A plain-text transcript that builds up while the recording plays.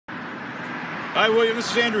Hi, William. This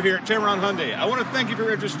is Andrew here at Tameron Hyundai. I want to thank you for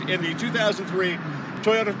your interest in the 2003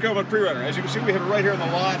 Toyota Tacoma Pre-Runner. As you can see, we have it right here in the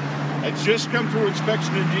lot. It's just come through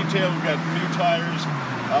inspection in detail. We've got new tires.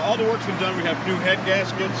 All the work's been done. We have new head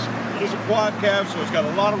gaskets. It is a quad cab, so it's got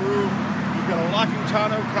a lot of room. We've got a locking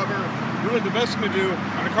tonneau cover. Really, the best thing to do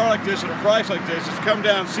on a car like this at a price like this is come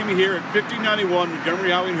down and see me here at 1591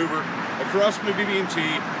 Montgomery Highway in Hoover, across from the BB&T,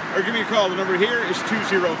 or give me a call. The number here is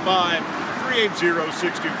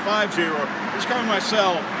 205-380-6250. Just call me my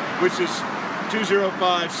cell, which is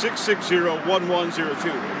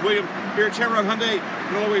 205-660-1102. William, here at Tameron Hyundai,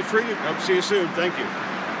 you'll always treat it. Hope to see you soon. Thank you.